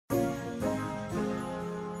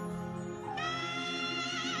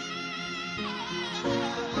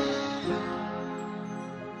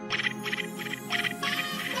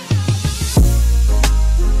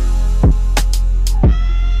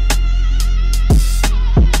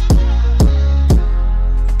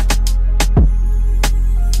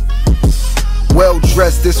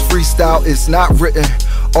this freestyle is not written.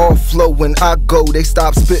 All flow when I go, they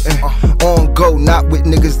stop spitting. On go, not with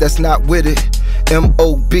niggas that's not with it.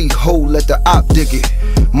 M.O.B. ho, let the op dig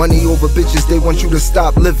it. Money over bitches, they want you to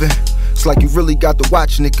stop living. It's like you really got to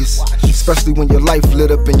watch niggas, especially when your life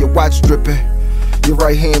lit up and your watch dripping. Your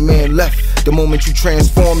right hand man left. The moment you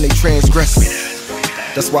transform, they transgress.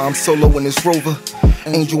 That's why I'm solo in this Rover.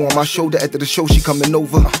 Angel on my shoulder, after the show she coming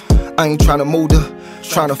over. I ain't tryna mold her,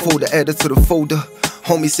 tryna fold the edit to the folder.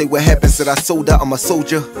 Homie say what happened, said I sold her, I'm a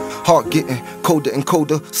soldier. Heart getting colder and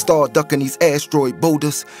colder, star ducking these asteroid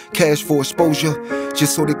boulders. Cash for exposure,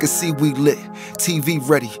 just so they can see we lit. TV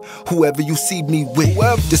ready, whoever you see me with.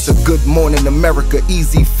 This a Good Morning America,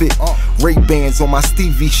 easy fit. Ray-Bans on my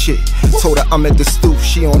Stevie shit. Told her I'm at the stoop,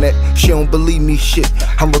 she on that, she don't believe me shit.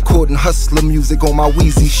 I'm recording hustler music on my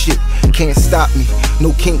Wheezy shit. Can't stop me,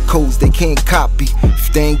 no kink codes, they can't copy.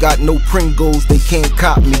 If they ain't got no Pringles, they can't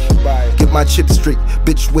cop me. Get my chips straight,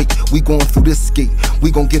 bitch wait, we going through this gate.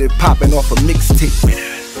 We gon' get it poppin' off a mixtape.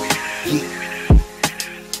 Yeah.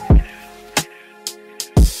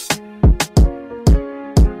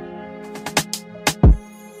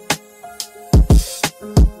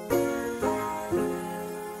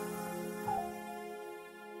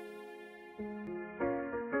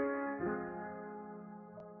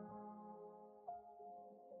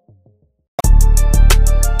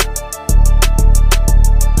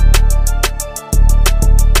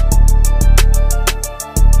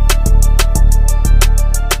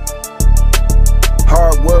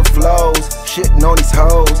 Shitting on these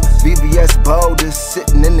hoes, VVS boulders,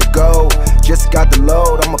 sitting in the gold. Just got the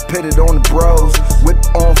load, I'ma pit it on the bros. Whip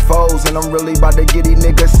on foes, and I'm really about to get these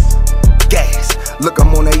niggas gas. Look,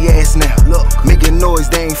 I'm on their ass now. Look, making noise,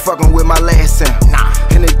 they ain't fucking with my last sound. Nah.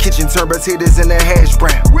 In the kitchen, turn potatoes in their hash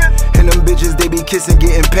brown. And them bitches, they be kissing,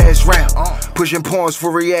 getting passed round. Pushing pawns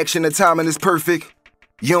for reaction, the timing is perfect.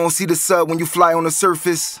 You don't see the sub when you fly on the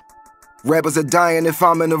surface. Rappers are dying if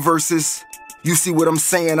I'm in the verses. You see what I'm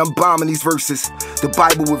saying, I'm bombing these verses. The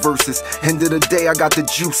Bible with verses. End of the day, I got the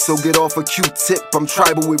juice, so get off a Q-tip. I'm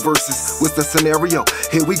tribal with verses. What's the scenario?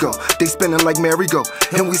 Here we go. They spinning like merry-go,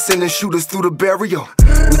 and we sending shooters through the burial.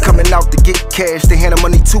 We coming out to get cash, they hand the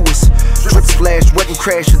money to us. Drip splash, wet and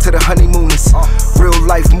crash into the honeymooners. Real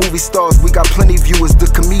life movie stars, we got plenty viewers. The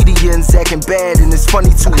comedians acting bad and it's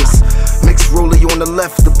funny to us. Mixed rollie on the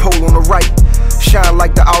left, the pole on the right. Shine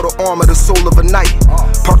like the outer armor, the soul of a night.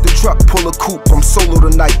 Park the truck, pull a coupe, I'm solo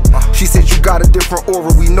tonight. She said you got a different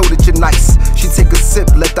aura, we know that you're nice. She take a sip,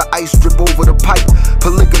 let the ice drip over the pipe.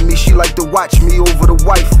 Polygamy, she like to watch me over the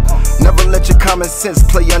wife. Never let your common sense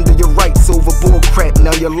play under your rights. Over bull crap,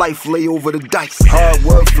 now your life lay over the dice. Hard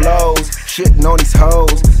work flows, shitting on these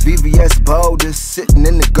hoes. VVS boulders, sitting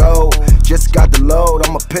in the gold. Just got the load,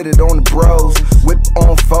 I'ma pit it on the bros. Whip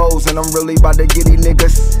on foes, and I'm really about to get these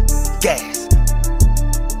niggas gas.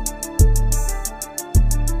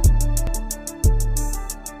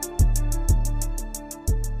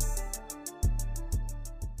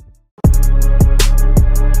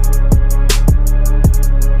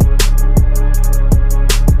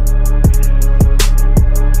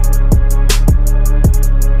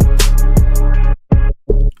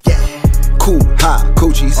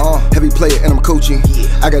 Heavy player and I'm coaching.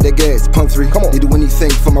 I got that gas, pump 3. Come on. They do anything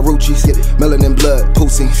for my roaches. Melanin blood,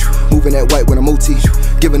 pulsing. Moving that white when I'm OT.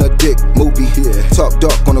 Giving her dick, Moby. Talk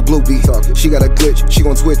dark on a globey. She got a glitch, she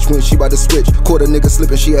gon' twitch when she bout to switch. Caught a nigga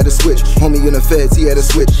slipping, she had to switch. Homie in the feds, he had to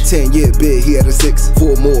switch. 10-year bid, he had a 6.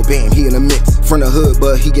 4 more, bam, he in the mix. Front of hood,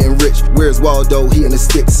 but he getting rich. Where's Waldo? He in the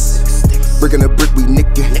sticks. Breaking a brick, we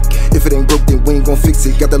nickin'. If it ain't broke, then we ain't gon' fix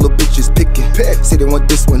it. Got that little bitches pickin'. Say they want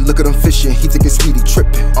this one, look at them fishing. He taking sweetie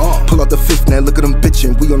trippin'. Pull out the 5th, now look at them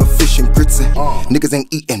bitchin'. We on the fishing, gritsin'. Niggas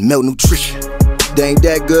ain't eatin' malnutrition. They ain't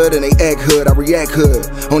that good and they act hood, I react hood.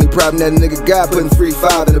 Only problem that nigga got, putting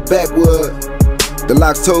 3-5 in the backwood. The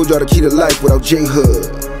locks told y'all the key to life without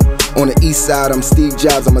J-Hood. On the east side, I'm Steve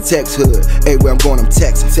Jobs, I'm a tax hood. Everywhere I'm going, I'm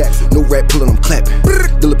taxing. No rap pulling, I'm clapping.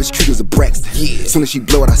 The little bitch triggers a Braxton. Soon as she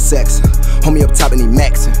blow it, I sax her. Homie up top and he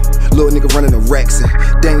maxin'. Little nigga running the racks in.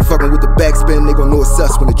 They ain't fucking with the backspin, they gon' know it's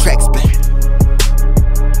us when the track spin.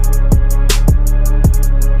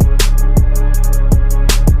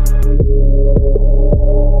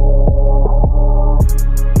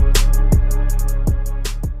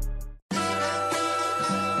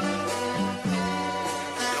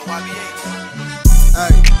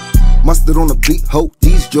 Mustard on the beat, ho,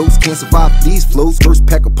 these jokes can't survive these flows. First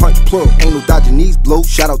pack of punch, plug, ain't no dodging these blows.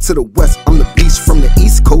 Shout out to the west, I'm the beast from the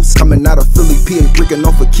east coast. Coming out of Philly, PA, breaking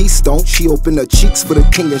off a keystone. She open her cheeks for the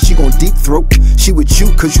king and she gon' deep throat. She with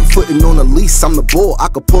you cause you footin' on a lease. I'm the bull, I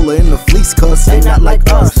could pull her in the fleece cause they not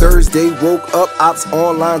like us. Thursday, woke up, ops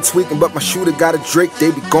online tweaking, but my shooter got a Drake,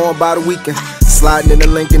 they be gone by the weekend. Sliding in the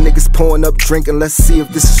Lincoln, niggas pouring up drinking. Let's see if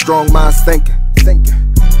this is strong minds thinking.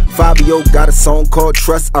 Fabio got a song called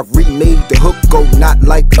Trust. I remade the hook, go not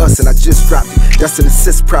like us, and I just dropped it. That's an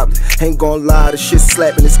assist probably. Ain't gon' lie, the shit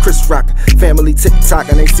slapping, it's Chris rockin'. Family TikTok,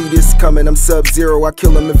 and they see this coming. I'm Sub-Zero, I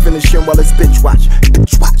kill him and finish him while it's bitch watch.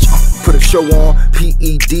 Bitch watch. Put a show on,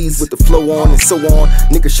 PEDs with the flow on and so on.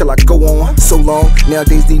 Nigga, shall I go on? So long.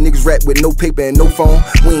 Nowadays these niggas rap with no paper and no phone.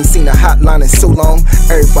 We ain't seen a hotline in so long.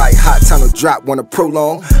 Everybody hot, time to drop, wanna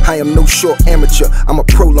prolong. I am no short amateur, I'm a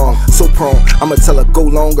prolong. So prone, I'ma tell her go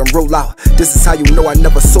long and roll out. This is how you know I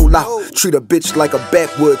never sold out. Treat a bitch like a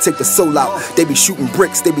backwood, take the soul out. They be shooting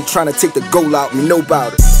bricks, they be trying to take the goal out. You know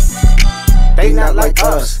about it. They not like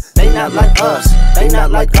us, they not like us, they not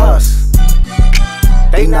like us.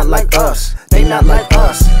 They not like us, they not like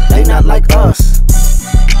us, they not like us.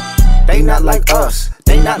 They not like us,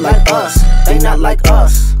 they not like us, they not like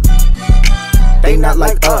us. They not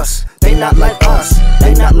like us, they not like us,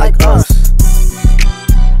 they not like us.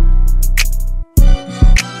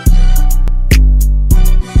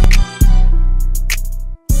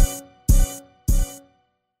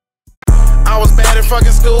 I was bad in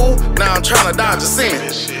fucking school, now I'm tryna dodge a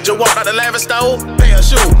sin. Just walked out the lavish store, pay a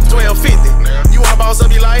shoe, $12.50. You wanna boss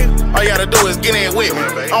up your life? All you gotta do is get in with me.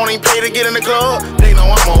 I don't even pay to get in the club, they know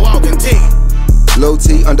I'm a walking tick. Low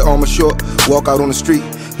T, Under Armour short, walk out on the street.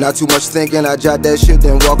 Not too much thinking, I jot that shit,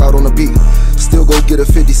 then walk out on the beat. Still go get a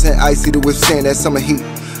 50 cent icy to withstand that summer heat.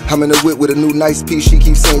 I'm in the whip with a new nice piece, she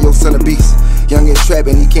keeps saying, yo, son of beast. Young and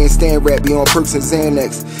trapping, he can't stand rap, be on perks and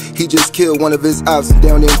Xanax. He just killed one of his ops and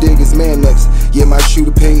down there and dig his man next. Yeah, my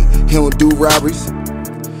shooter paid, he don't do robberies.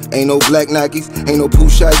 Ain't no black Nikes, ain't no poo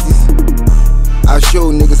shiesties. I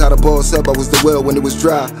showed niggas how to boss up, I was the well when it was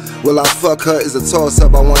dry. Well, I fuck her is a toss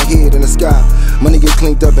up, I want head in the sky. Money get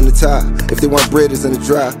cleaned up in the tie, if they want bread it's in the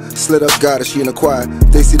dry. Slit up got her, she in the choir.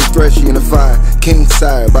 They see the threat, she in the fire. King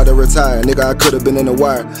sire, about to retire, nigga I could've been in the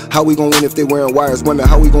wire. How we gon' win if they wearing wires? Women,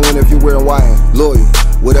 how we gon' win if you wearing wire? Loyal,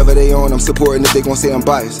 whatever they on, I'm supporting if they gon' say I'm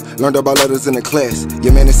biased. Learned about letters in the class,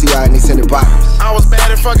 your man in CI and they sending buyers. I was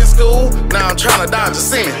bad in fucking school, now I'm tryna dodge a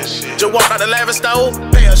sin. Just walked out the lavish store,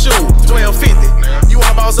 pay a shoe, $12.50. You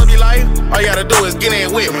wanna boss up your life? All you gotta do is get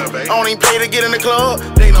in with me. I don't even pay to get in the club,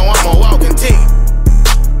 they know I'm a walking tick.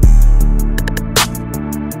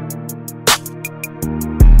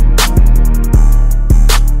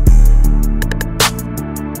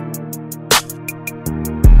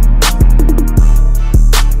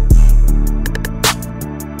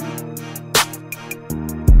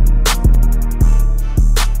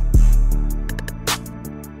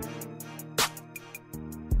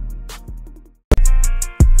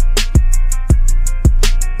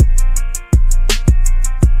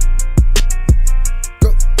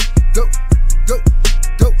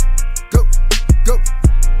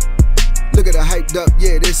 Up,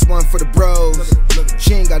 yeah, this one for the bros.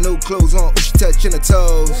 She ain't got no clothes on, she touching her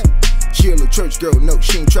toes. She a little church girl, no,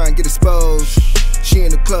 she ain't trying to get exposed. She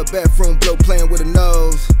in the club bathroom, blow playing with her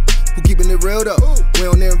nose. Who keeping it real though? We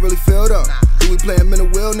don't even really feel though. Do we play him in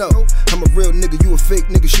the wheel? No. I'm a real nigga, you a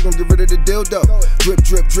fake nigga, she gon' get rid of the dildo. Drip,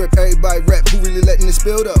 drip, drip, everybody rap. Who really letting it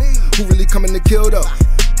spill though? Who really coming to kill though?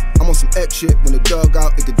 I'm on some X shit, when the dog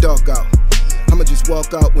out, it get dark out. I'ma just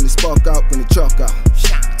walk out when it spark out, when it chalk out.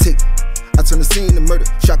 Tick. I turn the scene to murder.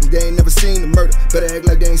 Shocking, they ain't never seen the murder. Better act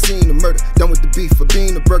like they ain't seen the murder. Done with the beef for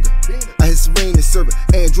being a burger. I hit Serene and server.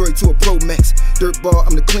 Android to a Pro Max. Dirt ball,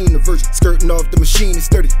 I'm the clean version. Skirting off the machine is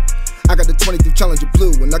sturdy. I got the 23 Challenger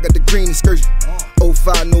blue and I got the green excursion.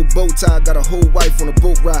 05, no bow tie, got a whole wife on a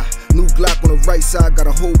boat ride. New Glock on the right side, got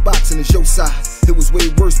a whole box and it's your size. It was way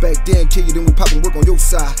worse back then, kill you, then we poppin' work on your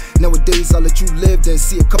side. Nowadays I let you live, then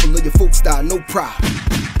see a couple of your folks die, no pride.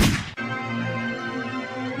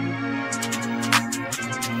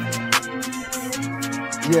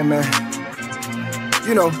 Yeah, man.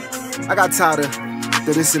 You know, I got tired of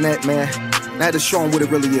the this and that, man. I had to show them what it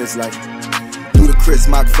really is like. Ludacris,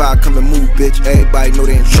 MOCKFIVE, come and move, bitch. Everybody know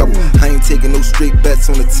they in trouble. I ain't taking no straight bets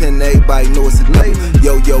on the 10. Everybody know it's a double.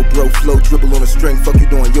 Yo, yo, bro, flow, dribble on a string. Fuck you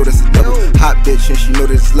doing, yo, that's a double. Hot bitch, and she know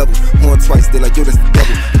that it's level. Horn twice, they like, yo, that's the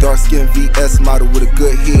double. Dark skin VS model with a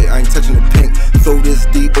good head. I ain't touching the pink. Throw this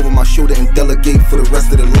deep over my shoulder and delegate for the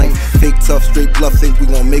rest of the lane. Fake tough, straight bluff, think we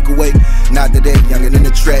gon' make a way. Not today, youngin' in the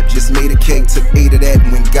trap, just made a cake. Took 8 of that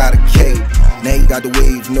and went got a K. Now he got the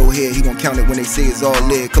wave, no hair, he gon' count it when they say it's all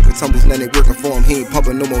there. Couple tumbles, now they working for him, he ain't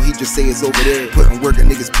pumping no more, he just say it's over there. Putting work and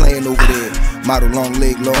niggas playing over there. Model long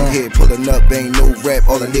leg, long hair, pulling up, ain't no rap,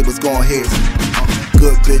 all the neighbors gon' hear.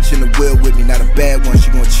 Good bitch in the wheel with me, not a bad one, she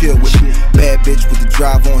gon' chill with me. Bad bitch with the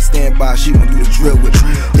drive on standby, she gon' do the drill with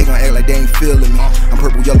me. They gon' act like they ain't feeling me, I'm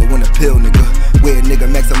purple, yellow, and a pill, nigga. Weird nigga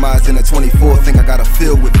maximized in a 24, think I gotta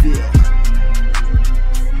feel with it.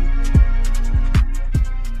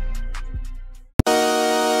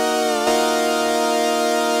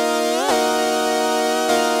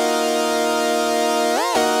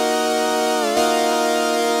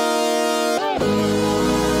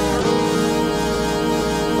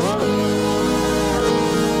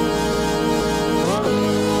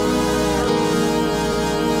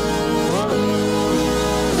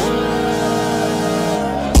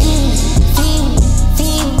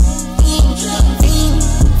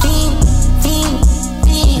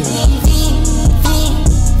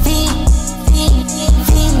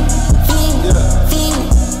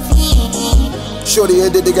 Shorty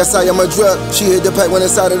hit the dick, I say I'm a drug. She hit the pipe when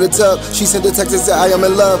inside of the tub. She sent the text and said I am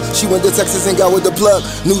in love. She went to Texas and got with the plug.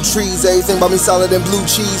 New trees, everything about me solid and blue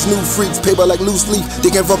cheese. New freaks, paper like loose leaf.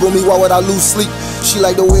 They can't fuck with me, why would I lose sleep? She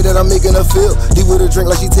like the way that I'm making her feel. Deep with a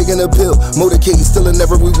drink like she taking a pill. Motorcade still and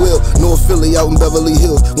never we will. North Philly out in Beverly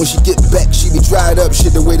Hills. When she get back, she be dried up.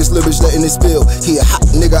 Shit, the way this little bitch letting it spill. He a hot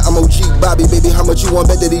nigga, I'm OG Bobby. Baby, how much you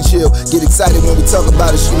want? Bet that he chill. Get excited when we talk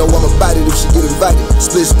about it. She know I'm about it if she get invited.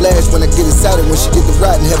 Split splash when I get excited. When she get the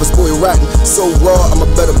riding, have a spoil rotten. So raw, I'm a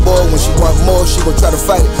better boy. When she want more, she gon' try to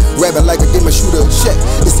fight it. Rapping like I gave my shooter a check.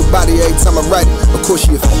 It's the body every time I write it. Of course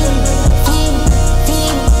she a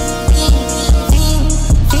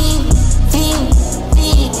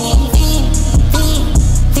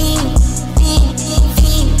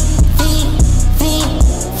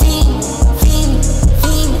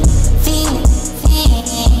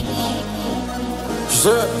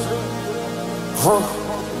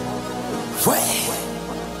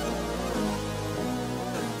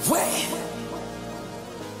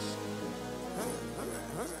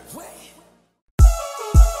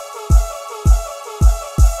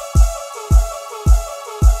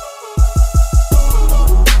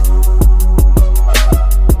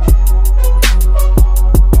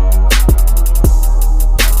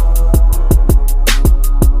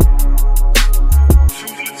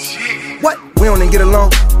We don't even get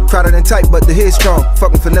along, crowded and tight, but the head strong.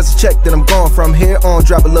 Fucking finesse a check, then I'm gone from here on.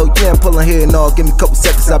 Drop a low, yeah, I'm pulling here and all. Give me a couple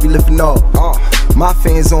seconds, I'll be lifting off. My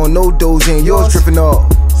fans on no doze and yours tripping off.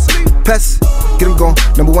 Pests, get him gone.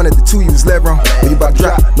 Number one at the 2, you was led wrong. When you about to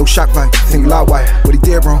drop, no shock vibe, think loud wire. But he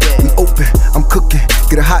dead wrong, we open, I'm cooking.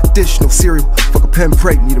 Get a hot dish, no cereal. Fuck a pen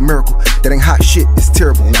pray, need a miracle. That ain't hot shit, it's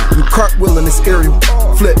terrible. You cartwheel in this aerial,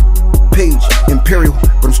 flip. Page, imperial,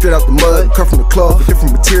 but I'm straight out the mud, cut from the cloth, with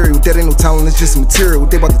different material. That ain't no talent, it's just material.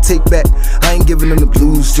 They about to take back, I ain't giving them the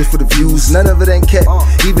blues, just for the views. None of it ain't cat.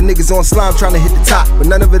 Even niggas on slime trying to hit the top, but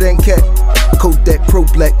none of it ain't cat. Kodak, pro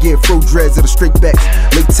black, yeah, fro dreads at a straight back.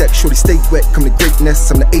 Latex, shorty stay wet, come to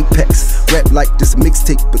greatness, I'm the apex. Rap like this a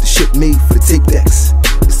mixtape, but the shit made for the tape decks.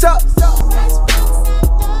 What's up?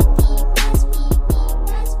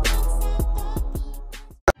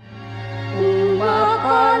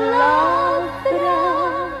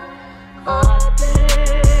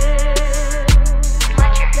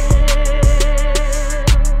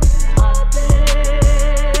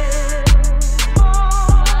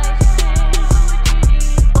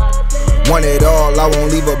 Want it all, I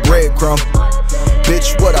won't leave a breadcrumb.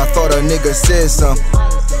 Bitch, what I thought a nigga said some.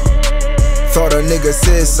 Thought a nigga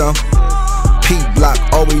said some. P-block,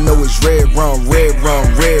 all we know is red rum, red rum,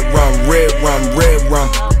 red rum, red rum, red rum.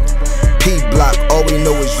 P-block, all we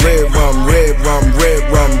know is red rum, red rum, red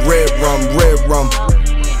rum, red rum, red rum.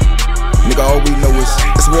 Nigga, all we know is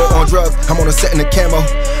it's war on drugs. I'm on a set in a camo.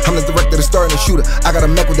 I'm the director, the star, and the shooter. I got a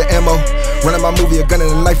Mac with the ammo. Running my movie, a gun and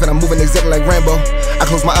a knife, and I'm moving exactly like Rambo. I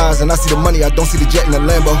close my eyes and I see the money, I don't see the jet in the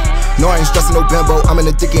Lambo. No, I ain't stressing no bambo, I'm in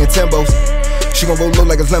the Dickie and Timbos. She gon' roll low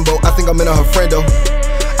like a limbo, I think I'm into her friendo.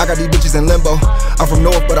 I got these bitches in limbo. I'm from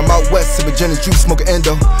north, but I'm out west, sipping gin and juice, smoking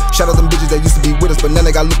endo. Shout out them bitches that used to be with us, but now they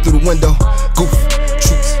got look through the window. Goof,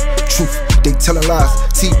 truth, they telling lies.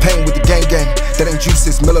 T-Pain with the gang gang, that ain't juice,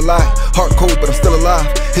 it's Miller Lite. Heart cold, but I'm still alive.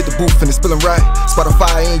 Hit the booth and it's spilling right.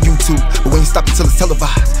 Spotify and YouTube, but we ain't stop until it's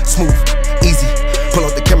televised. Smooth, easy. Pull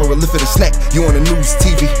out the camera, lift it and snack. You on the news,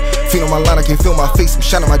 TV. Feet on my line, I can't feel my face. I'm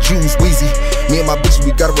shining my jewels, wheezy. Me and my bitches,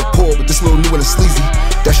 we got a rapport, but this little new and sleazy.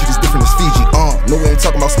 That shit is different as Fiji. No, we ain't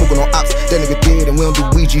talking about smoking on ops. That nigga dead and we don't do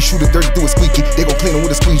Ouija. Shoot it dirty through a squeaky. They gon' clean him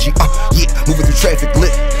with a squeegee. Yeah, moving through traffic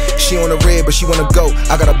lit. She on the red, but she wanna go.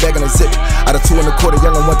 I got a bag on a zip. Out of 2 1/4,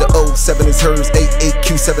 young and want the O. 7 is hers, 8 8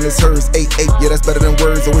 Q7 is hers, 8 8. Yeah, that's better than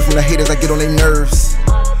words. Away from the haters, I get on their nerves.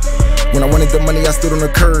 When I wanted the money, I stood on the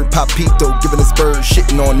curb. Pop Pete though, giving us birds.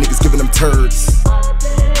 Shitting on niggas, giving them turds.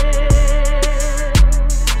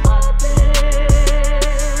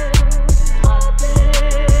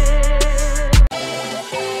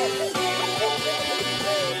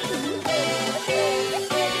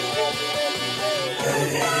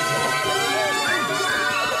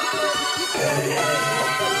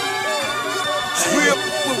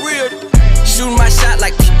 Shooting my shot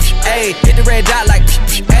like, ayy, hit the red dot like,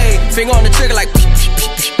 ayy, finger on the trigger like,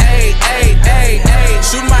 ayy, ayy, ayy, ayy.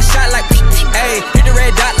 Shooting my shot like, ayy, hit the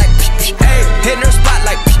red dot like, ayy, hitting her spot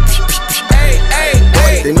like, ayy, ayy,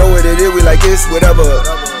 ayy. They know what it is, we like it's whatever.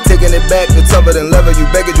 Taking it back, the tougher than leather. You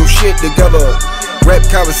begging your shit together. Rap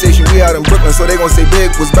conversation, we out in Brooklyn, so they gon' say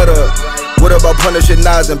Big was better. What about punishing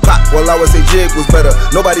Nas and Pop? Well, I would say Jig was better.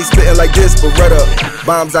 Nobody spitting like this, but redder.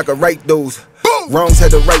 Bombs, I could write those. Wrongs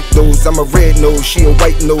had to write those. I'm a red nose, she a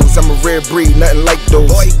white nose. I'm a rare breed, nothing like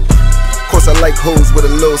those. Course I like hoes with a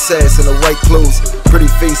little sass and the right clothes. Pretty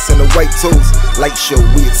face and the white toes. Light show,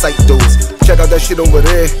 we excite those. Check out that shit over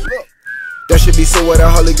there. That should be so what I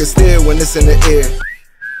hardly can stare when it's in the air.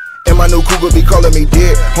 And my new cougar be calling me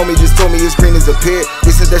dead. Homie just told me his green is a pear.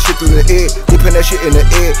 They said that shit through the air. They pin that shit in the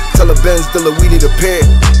air. Tell a Benz dealer we need a pair.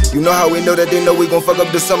 You know how we know that they know we gon' fuck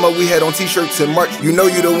up the summer. We had on t-shirts in March. You know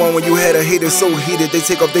you the one when you had a hater so heated they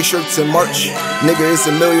take off their shirts in March. Nigga, it's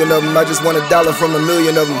a million of them. I just want $1 from a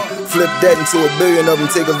million of them. Flip that into $1 billion of them.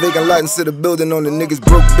 Take a vacant lot instead of building on it. Niggas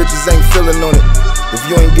broke, bitches ain't feeling on it. If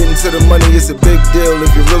you ain't getting to the money, it's a big deal.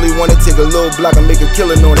 If you really want it, take a little block and make a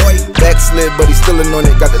killing on it. Backslid, but he's stillin' on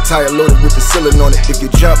it. Got the tire loaded with the ceiling on it. If you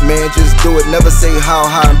jump, man, just do it. Never say how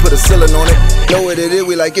high and put a ceiling on it. Know what it is,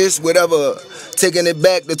 we like it's whatever. Taking it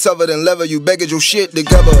back, the tougher than leather. You begging your shit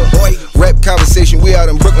together. Rap conversation, we out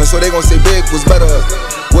in Brooklyn, so they gon' say Big was better.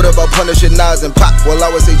 What about punishing Nas and Pop? Well, I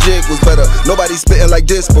would say Jig was better. Nobody spitting like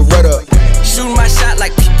this, but redder. Shooting my shot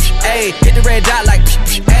like, ayy, hit the red dot like,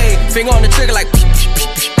 ayy, finger on the trigger like,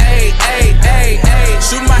 ayy, ayy, ayy, ayy.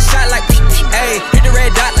 Shooting my shot like, ayy, hit the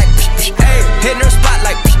red dot like, ayy, hitting her spot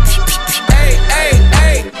like, ayy, ayy,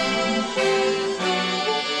 ayy.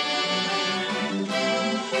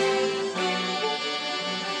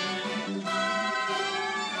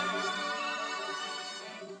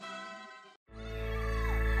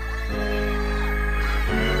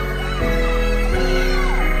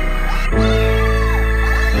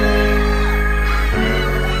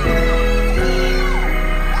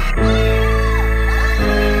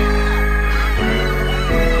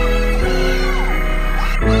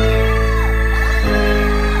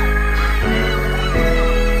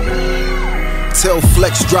 Tell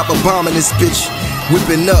Flex drop a bomb in this bitch.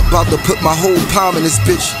 Whipping up, bout to put my whole palm in this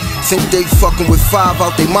bitch. Think they fucking with 5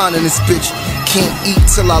 out they mind in this bitch. Can't eat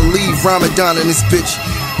till I leave Ramadan in this bitch.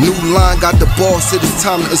 New line, got the ball, said it's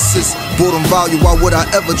time to assist. Boredom value, why would I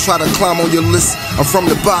ever try to climb on your list? I'm from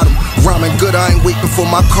the bottom, rhyming good, I ain't waiting for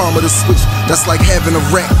my karma to switch. That's like having a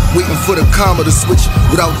rat, waiting for the karma to switch.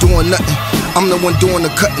 Without doing nothing, I'm the one doing the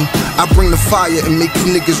cutting. I bring the fire and make you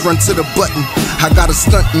niggas run to the button. I got a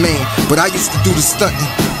stunt man, but I used to do the stunting.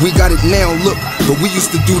 We got it now, look, but we used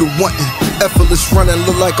to do the wanting. Effortless running,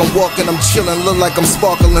 look like I'm walking, I'm chilling, look like I'm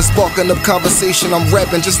sparkling. Sparking up conversation, I'm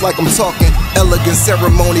rapping just like I'm talking. Elegant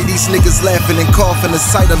ceremony, these niggas laughing and coughing. The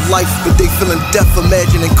sight of life, but they feeling death,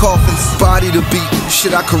 imagining coffins. Body to beat,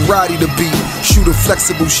 shit I karate to beat. Shooter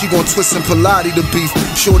flexible, she gon' twist and Pilates to beef.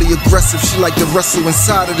 Shorty aggressive, she like to wrestle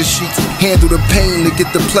inside of the sheets. Handle the pain to get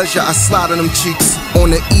the pleasure, I slide on them cheeks. On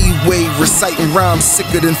the E-wave, reciting rhymes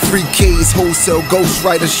sicker than 3Ks. Wholesale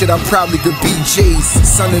ghostwriter, shit I probably could be J's.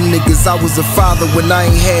 Son of niggas, I was a father when I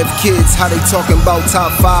ain't have kids. How they talking about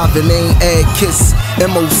top 5 and they ain't add kiss?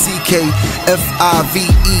 MOCKFIVE,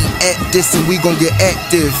 at this and we gon' get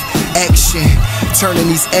active. Action, turning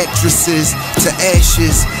these actresses to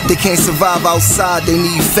ashes. They can't survive outside, they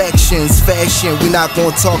need factions. Fashion, we not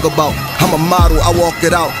gonna talk about. I'm a model, I walk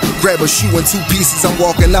it out. Grab a shoe in 2 pieces, I'm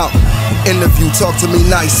walking out. Interview, talk to me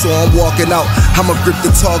nice, so I'm walking out. I'ma grip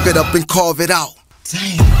the target up and carve it out.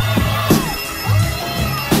 Damn.